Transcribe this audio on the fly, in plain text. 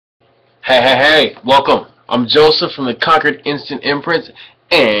Hey, welcome. I'm Joseph from the Concord Instant Imprints,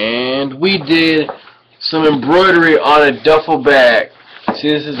 and we did some embroidery on a duffel bag. See,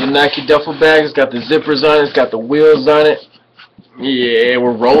 this is the Nike duffel bag. It's got the zippers on it. It's got the wheels on it. Yeah,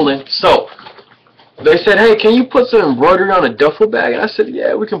 we're rolling. So, they said, hey, can you put some embroidery on a duffel bag? And I said,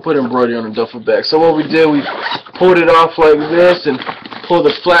 yeah, we can put embroidery on a duffel bag. So what we did, we pulled it off like this and pulled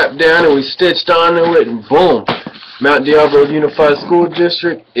the flap down, and we stitched onto it, and boom. Mount Diablo Unified School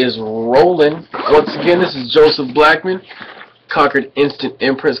District is rolling. Once again, this is Joseph Blackman, Concord Instant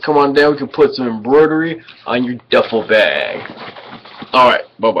Imprints. Come on down. We can put some embroidery on your duffel bag. Alright,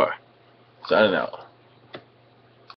 bye-bye. Signing out.